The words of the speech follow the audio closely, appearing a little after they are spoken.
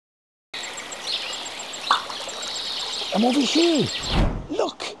I'm over here.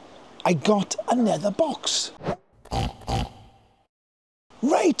 Look, I got another box.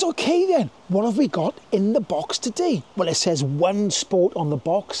 Right, okay then. What have we got in the box today? Well, it says ONESPORT on the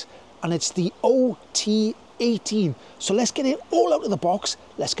box, and it's the OT18. So let's get it all out of the box.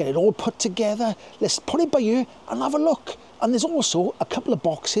 Let's get it all put together. Let's put it by you and have a look. And there's also a couple of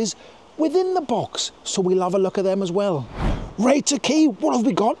boxes within the box, so we'll have a look at them as well. Right, okay, what have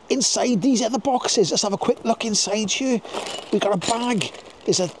we got inside these other boxes? Let's have a quick look inside here. We've got a bag,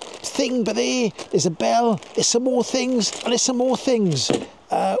 there's a thing by there, there's a bell, there's some more things, and there's some more things.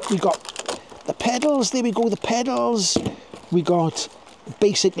 We got the pedals, there we go, the pedals. We got a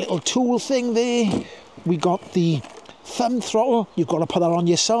basic little tool thing there. We got the thumb throttle, you've got to put that on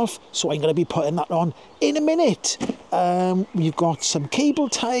yourself, so I'm going to be putting that on in a minute. We've got some cable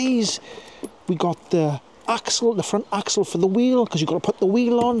ties, we got the axle, the front axle for the wheel, because you've got to put the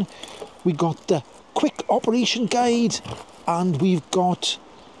wheel on. We got the quick operation guide, and we've got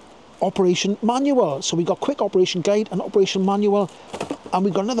operation manual. So we got quick operation guide and operation manual, and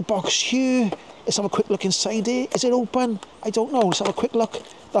we've got another box here. Let's have a quick look inside here. Is it open? I don't know. Let's have a quick look.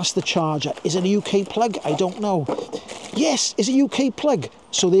 That's the charger. Is it a UK plug? I don't know. Yes, it's a UK plug.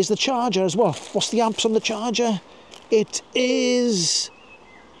 So there's the charger as well. What's the amps on the charger? It is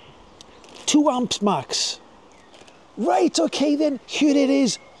 2 amps max. Right, okay then, here it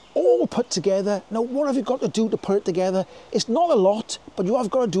is, all put together. Now, what have you got to do to put it together? It's not a lot, but you have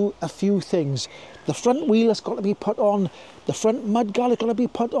got to do a few things. The front wheel has got to be put on, the front mudguard has got to be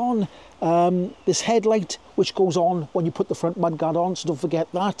put on, this headlight which goes on when you put the front mudguard on, so don't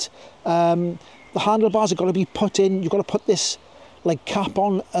forget that. The handlebars have got to be put in, you've got to put this like cap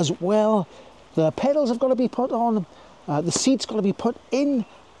on as well. The pedals have got to be put on, the seat's got to be put in,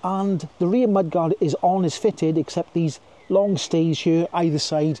 and the rear mudguard is fitted, except these long stays here either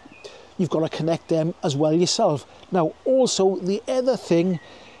side, you've got to connect them as well yourself. Now also the other thing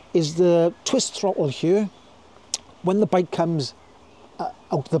is the twist throttle here. When the bike comes out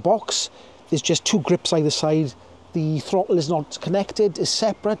of the box, there's just 2 grips either side. The throttle is not connected, it's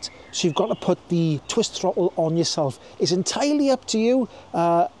separate, so you've got to put the twist throttle on yourself. It's entirely up to you,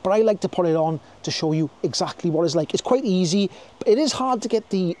 but I like to put it on to show you exactly what it's like. It's quite easy, but it is hard to get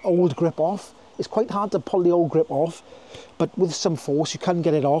the old grip off. It's quite hard to pull the old grip off, but with some force you can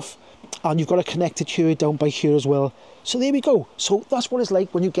get it off, and you've got to connect it here down by here as well. So there we go. So that's what it's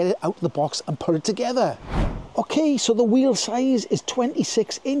like when you get it out of the box and put it together. Okay, so the wheel size is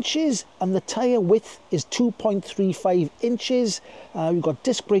 26 inches and the tyre width is 2.35 inches. We've got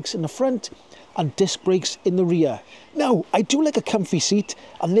disc brakes in the front and disc brakes in the rear. Now, I do like a comfy seat,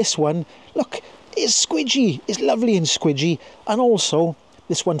 and this one, look, it's squidgy. It's lovely and squidgy. And also,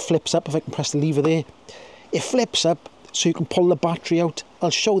 this one flips up, if I can press the lever there. It flips up so you can pull the battery out. I'll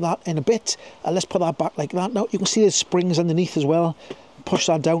show that in a bit. Let's put that back like that. Now, you can see there's springs underneath as well. Push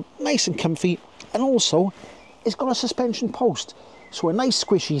that down, nice and comfy. And also, it's got a suspension post, so a nice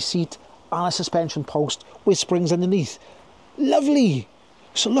squishy seat and a suspension post with springs underneath. Lovely.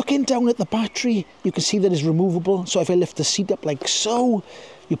 So looking down at the battery, you can see that it's removable. So if I lift the seat up like so,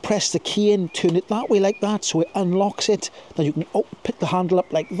 you press the key in, turn it that way like that, so it unlocks it. Then you can pick the handle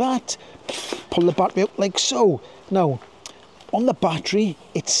up like that, pull the battery out like so. Now, on the battery,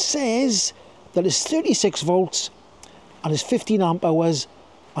 it says that it's 36 volts and it's 15 amp hours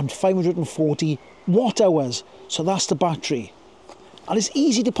and 540 watt hours. So that's the battery, and it's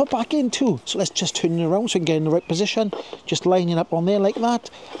easy to put back in too. So let's just turn it around so we can get in the right position. Just line it up on there like that,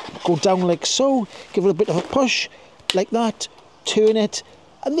 go down like so, give it a bit of a push like that, turn it,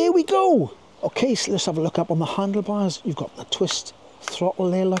 and there we go. Okay, so let's have a look up on the handlebars. You've got the twist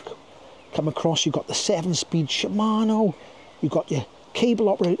throttle there, look, come across. You've got the 7-speed Shimano, you've got your cable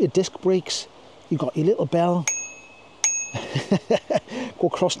operated disc brakes, you've got your little bell. Go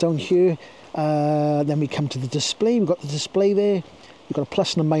across down here. Then we come to the display. We've got the display there. You've got a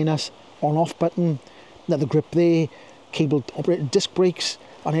plus and a minus on off button, another grip there, cable operated disc brakes,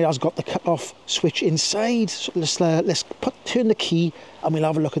 and it has got the cut off switch inside. So let's turn the key and we'll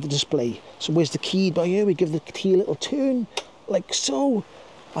have a look at the display. So where's the key? By here we give the key a little turn like so,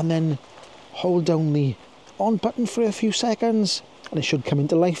 and then hold down the on button for a few seconds and it should come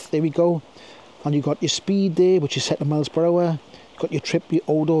into life. There we go. And you've got your speed there, which is set to miles per hour. You've got your trip, your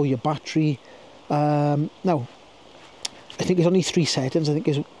odo, your battery. Now, I think there's only 3 settings. I think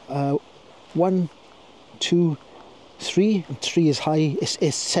it's 1, 2, 3. And 3 is high.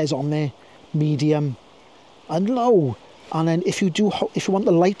 It says on there, medium and low. And then if you want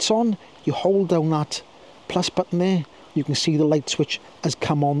the lights on, you hold down that plus button there. You can see the light switch has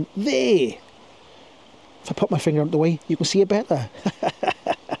come on there. If I put my finger out the way, you can see it better.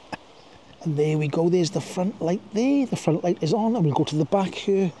 And there we go, there's the front light there. The front light is on, and we'll go to the back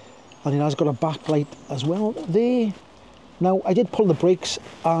here. And it has got a backlight as well there. Now, I did pull the brakes,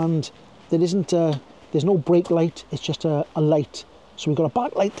 and there's no brake light, it's just a light. So we've got a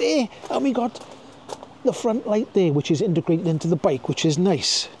backlight there, and we got the front light there, which is integrated into the bike, which is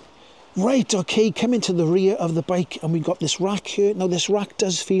nice. Right, okay, coming to the rear of the bike, and we've got this rack here. Now, this rack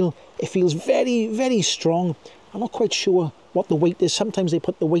feels very, very strong. I'm not quite sure what the weight is. Sometimes they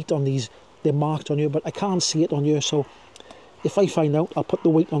put the weight on these, they're marked on here, but I can't see it on here, so if I find out, I'll put the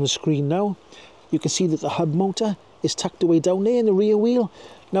weight on the screen now. You can see that the hub motor is tucked away down there in the rear wheel.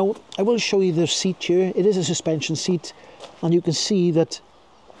 Now, I will show you the seat here. It is a suspension seat, and you can see that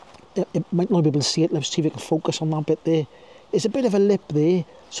it might not be able to see it. Let's see if I can focus on that bit there. There's a bit of a lip there,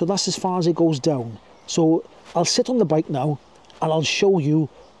 so that's as far as it goes down. So I'll sit on the bike now, and I'll show you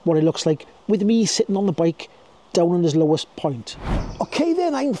what it looks like with me sitting on the bike down on its lowest point. Okay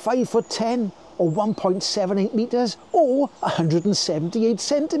then, I'm 5'10", or 1.78 metres, or 178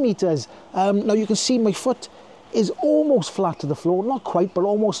 centimetres. Now you can see my foot is almost flat to the floor, not quite, but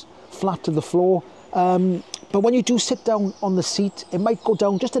almost flat to the floor. But when you do sit down on the seat, it might go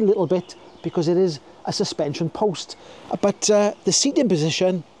down just a little bit because it is a suspension post. But the seating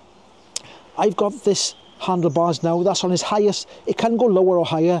position, I've got this handlebars now, that's on its highest. It can go lower or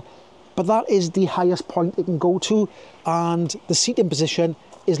higher, but that is the highest point it can go to, and the seating position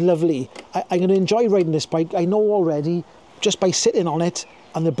is lovely. I'm going to enjoy riding this bike. I know already, just by sitting on it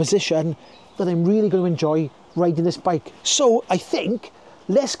and the position, that I'm really going to enjoy riding this bike. So I think,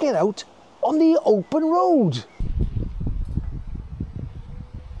 let's get out on the open road.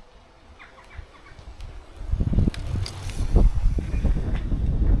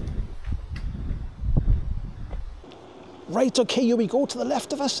 Right, okay, here we go to the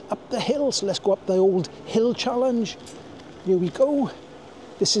left of us, up the hill. So let's go up the old hill challenge. Here we go.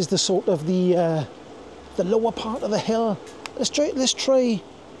 This is the sort of the lower part of the hill. Let's try. Let's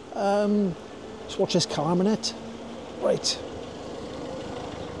watch this car a minute. Right.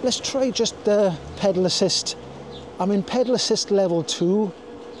 Let's try just the pedal assist. I'm in pedal assist level 2.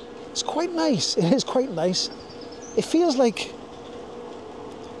 It's quite nice. It is quite nice. It feels like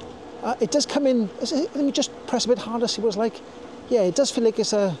it does come in. Let me just press a bit harder, see what it's like. Yeah, it does feel like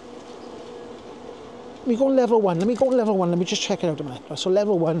it's a. Let me go on level 1. Let me just check it out a minute. So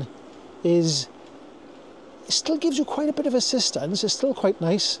level 1 is. It still gives you quite a bit of assistance. It's still quite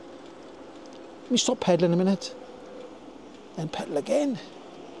nice. Let me stop pedaling a minute. And pedal again.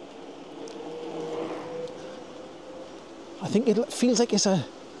 I think it feels like it's a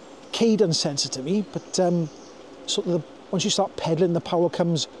cadence sensor to me, but sort of once you start pedaling, the power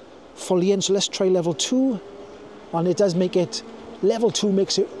comes fully in. So let's try level 2, and it does make it. Level 2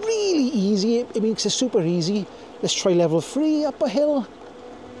 makes it really easy. It makes it super easy. Let's try level 3 up a hill.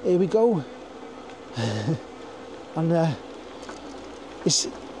 Here we go. And it's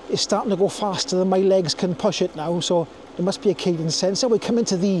starting to go faster than my legs can push it now. So it must be a cadence sensor. We come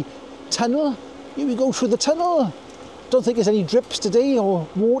into the tunnel. Here we go through the tunnel. Don't think there's any drips today or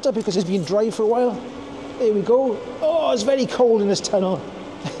water because it's been dry for a while. There we go. Oh, it's very cold in this tunnel.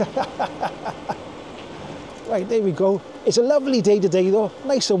 Right, there we go. It's a lovely day today though,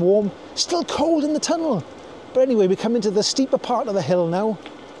 nice and warm. Still cold in the tunnel. But anyway, we come into the steeper part of the hill now.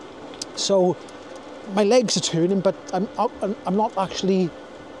 So my legs are turning, but I'm not actually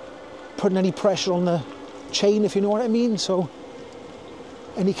putting any pressure on the chain, if you know what I mean. So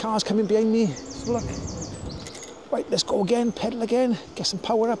any cars coming behind me, so look. Right, let's go again, pedal again, get some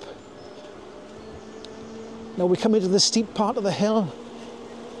power up. Now we come into the steep part of the hill.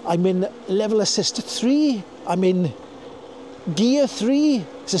 I'm in level assist 3. I'm in gear 3.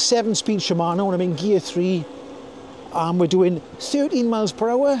 It's a 7-speed Shimano, and I'm in gear 3. And we're doing 13 miles per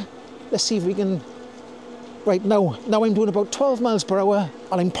hour. Let's see if we can. Right, now I'm doing about 12 miles per hour,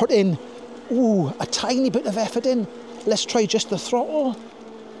 and I'm putting a tiny bit of effort in. Let's try just the throttle.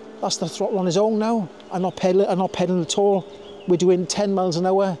 That's the throttle on its own now. I'm not pedaling at all. We're doing 10 miles an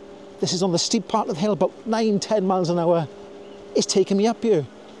hour. This is on the steep part of the hill, about 9-10 miles an hour. It's taking me up here.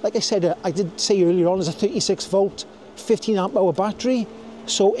 Like I said, I did say earlier on, it's a 36 volt, 15 amp hour battery.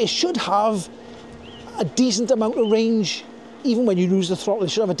 So it should have a decent amount of range. Even when you lose the throttle,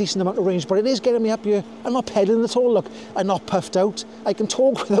 it should have a decent amount of range, but it is getting me up here. I'm not pedaling at all, look. I'm not puffed out. I can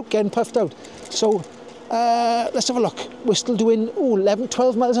talk without getting puffed out. So let's have a look. We're still doing 11,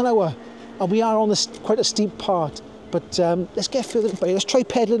 12 miles an hour. And we are on this quite a steep part. But let's get further by. Let's try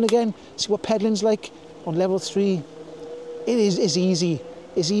pedaling again. See what pedaling's like on level 3. It's easy.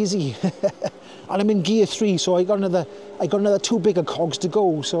 It's easy. And I'm in gear 3, so I got another 2 bigger cogs to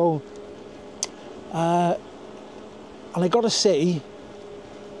go. So and I gotta say,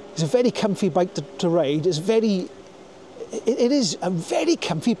 It's a very comfy bike to ride. It's very, it is a very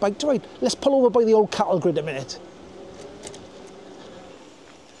comfy bike to ride. Let's pull over by the old cattle grid a minute.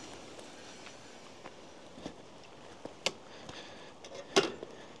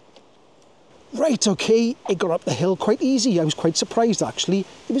 Right, okay, it got up the hill quite easy. I was quite surprised actually.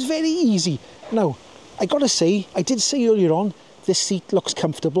 It was very easy. Now, I gotta say, I did say earlier on, this seat looks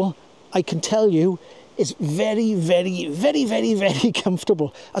comfortable. I can tell you, it's very, very, very, very, very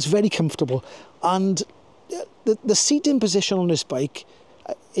comfortable. That's very comfortable. And the seating position on this bike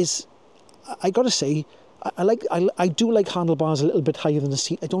is, I gotta say, I do like handlebars a little bit higher than the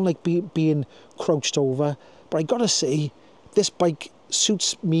seat. I don't like being crouched over, but I gotta say, this bike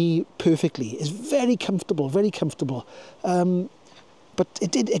suits me perfectly. It's very comfortable, very comfortable. But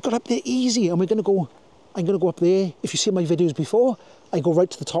it got up there easy, and I'm gonna go up there. If you see my videos before, I go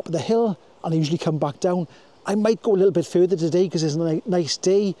right to the top of the hill, and I usually come back down. I might go a little bit further today because it's a nice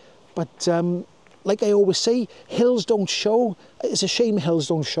day, but like I always say, hills don't show. It's a shame hills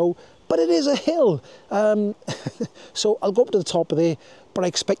don't show, but it is a hill. So I'll go up to the top of there, but I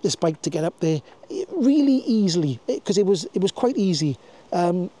expect this bike to get up there really easily because it was quite easy.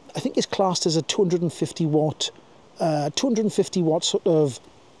 I think it's classed as a 250 watt sort of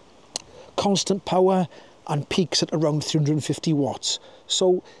constant power, and peaks at around 350 watts.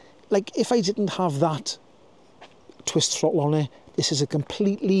 So, like, if I didn't have that twist throttle on it, this is a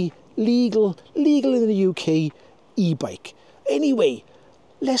completely legal in the UK e-bike. Anyway,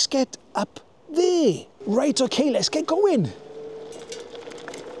 let's get up there. Right, okay, let's get going.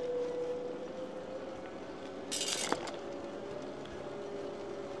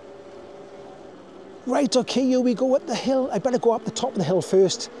 Right, okay, here we go at the hill. I better go up the top of the hill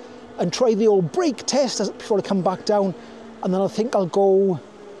first and try the old brake test before I come back down, and then I think I'll go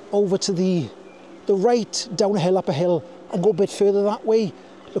over to the right, down a hill, up a hill, and go a bit further that way.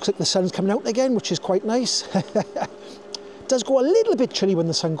 Looks like the sun's coming out again, which is quite nice. It does go a little bit chilly when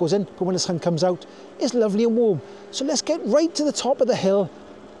the sun goes in, but when the sun comes out, it's lovely and warm. So let's get right to the top of the hill,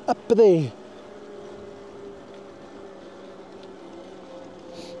 up there.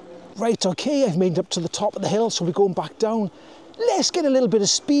 Right, okay, I've made it up to the top of the hill, so we're going back down. Let's get a little bit of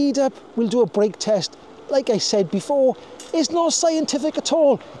speed up. We'll do a brake test. Like I said before, it's not scientific at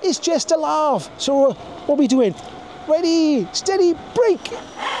all. It's just a laugh. So what are we doing? Ready, steady, brake.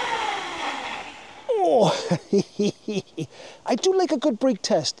 Oh, I do like a good brake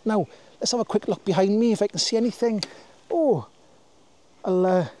test. Now, let's have a quick look behind me if I can see anything. Oh,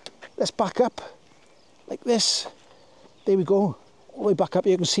 let's back up like this. There we go. All the way back up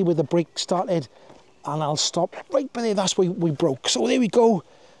here, you can see where the brake started, and I'll stop right by there. That's where we broke. So there we go.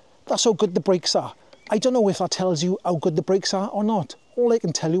 That's how good the brakes are. I don't know if that tells you how good the brakes are or not. All I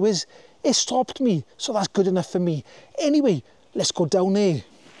can tell you is it stopped me, so that's good enough for me. Anyway, let's go down there.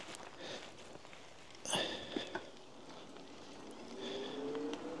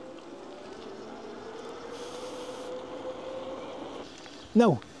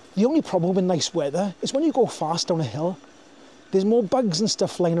 Now, the only problem with nice weather is when you go fast down a hill, there's more bugs and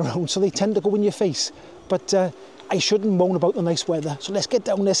stuff flying around, so they tend to go in your face. But I shouldn't moan about the nice weather, so let's get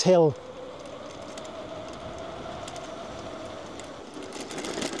down this hill.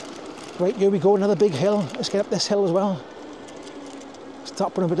 Right, here we go, another big hill. Let's get up this hill as well.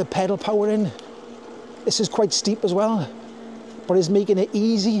 Start putting a bit of pedal power in. This is quite steep as well, but it's making it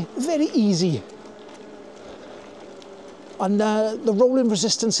easy, very easy. And the rolling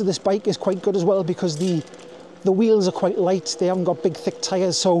resistance of this bike is quite good as well, because the wheels are quite light. They haven't got big thick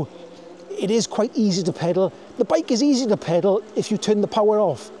tyres, so it is quite easy to pedal. The bike is easy to pedal if you turn the power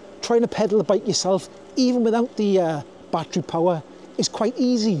off. Trying to pedal the bike yourself, even without the battery power, is quite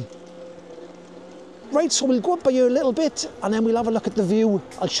easy. Right, so we'll go up by here a little bit, and then we'll have a look at the view.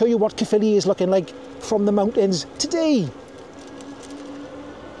 I'll show you what Caerphilly is looking like from the mountains today.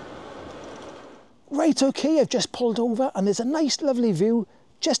 Right, okay, I've just pulled over, and there's a nice lovely view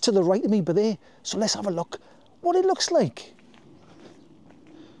just to the right of me by there. So let's have a look what it looks like.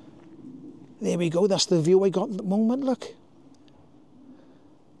 There we go, that's the view I got at the moment, look.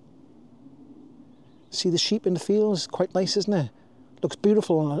 See the sheep in the fields, quite nice, isn't it? Looks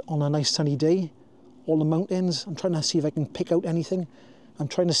beautiful on a nice sunny day. All the mountains, I'm trying to see if I can pick out anything. I'm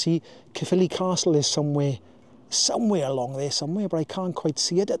trying to see, Caerphilly Castle is somewhere along there somewhere, but I can't quite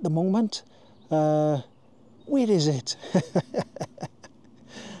see it at the moment. Where is it?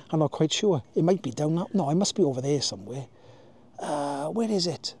 I'm not quite sure. It might be down that. No, it must be over there somewhere. Where is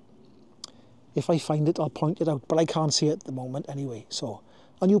it? If I find it, I'll point it out, but I can't see it at the moment anyway. So,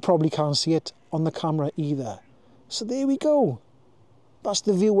 and you probably can't see it on the camera either. So there we go. That's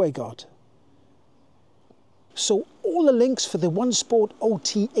the view I got. So all the links for the ONESPORT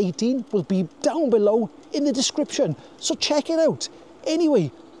OT18 will be down below in the description, so check it out.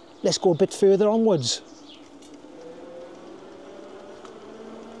 Anyway, let's go a bit further onwards.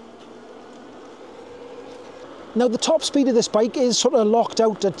 Now the top speed of this bike is sort of locked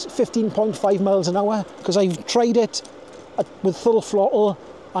out at 15.5 miles an hour because I've tried it with full throttle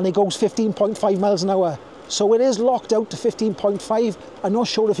and it goes 15.5 miles an hour. So it is locked out to 15.5. I'm not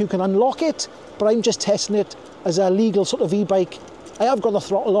sure if you can unlock it, but I'm just testing it as a legal sort of e-bike. I have got the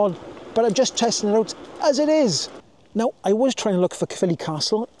throttle on, but I'm just testing it out as it is. Now, I was trying to look for Caerphilly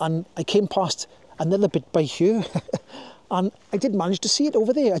Castle and I came past another bit by here and I did manage to see it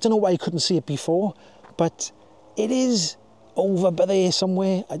over there. I don't know why I couldn't see it before, but it is over by there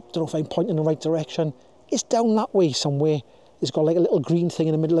somewhere. I don't know if I'm pointing in the right direction. It's down that way somewhere. It's got like a little green thing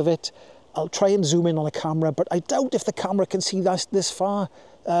in the middle of it. I'll try and zoom in on the camera, but I doubt if the camera can see this far.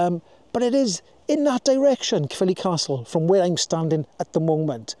 But it is in that direction, Caerphilly Castle, from where I'm standing at the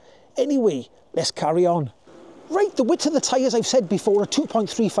moment. Anyway, let's carry on. Right, the width of the tyres, I've said before, are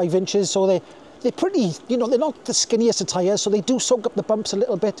 2.35 inches, so they're pretty, you know, they're not the skinniest of tyres, so they do soak up the bumps a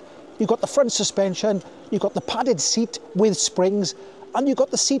little bit. You've got the front suspension, you've got the padded seat with springs, and you've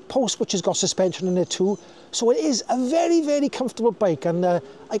got the seat post, which has got suspension in it too. So it is a very, very comfortable bike, and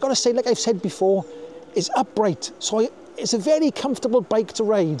I gotta say, like I've said before, it's upright, so it's a very comfortable bike to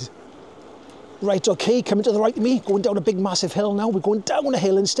ride. Right, okay, coming to the right of me, going down a big massive hill now. We're going down a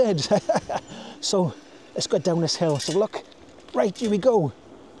hill instead. So let's go down this hill. So look, right, here we go.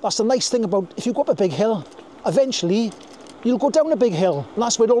 That's the nice thing about, if you go up a big hill, eventually you'll go down a big hill, and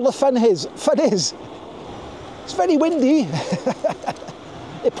that's where all the fun is. It's very windy.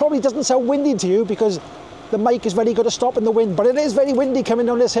 It probably doesn't sound windy to you because the mic is very good at stopping the wind, but it is very windy coming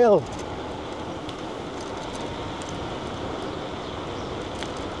down this hill.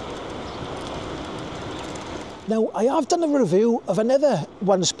 Now, I have done a review of another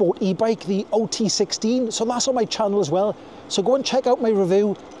ONESPORT e-bike, the OT16, so that's on my channel as well. So go and check out my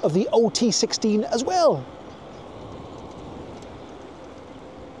review of the OT16 as well.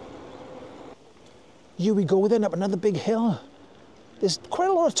 Here we go then, up another big hill. There's quite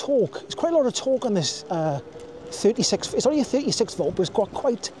a lot of torque. There's quite a lot of torque on this 36, it's only a 36 volt, but it's got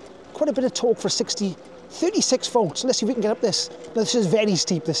quite a bit of torque for 36 volts. Let's see if we can get up this. Now, this is very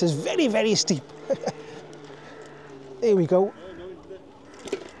steep, this is very, very steep. There we go.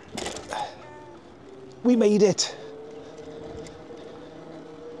 We made it.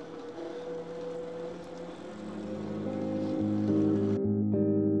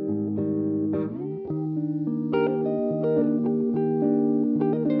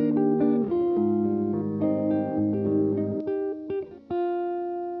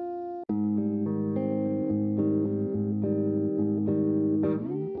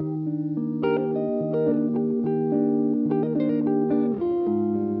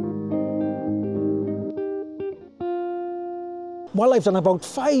 Well, I've done about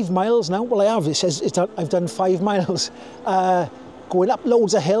 5 miles now. Well, I have. It says I've done 5 miles. Going up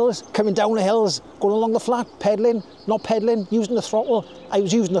loads of hills, coming down the hills, going along the flat, pedalling, not pedalling, using the throttle. I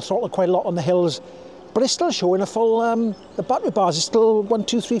was using the throttle quite a lot on the hills, but it's still showing a full, the battery bars is still 1,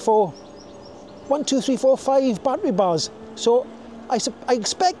 2, 3, 4, 5 battery bars. So I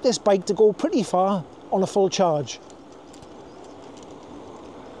expect this bike to go pretty far on a full charge.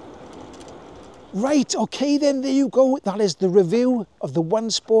 Right, okay then, there you go. That is the review of the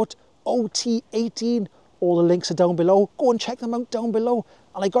ONESPORT OT18. All the links are down below. Go and check them out down below.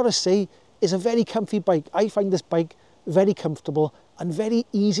 And I gotta say, it's a very comfy bike. I find this bike very comfortable and very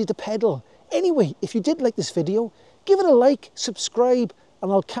easy to pedal. Anyway, if you did like this video, give it a like, subscribe,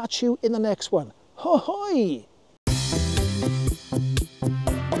 and I'll catch you in the next one. Ho hoi!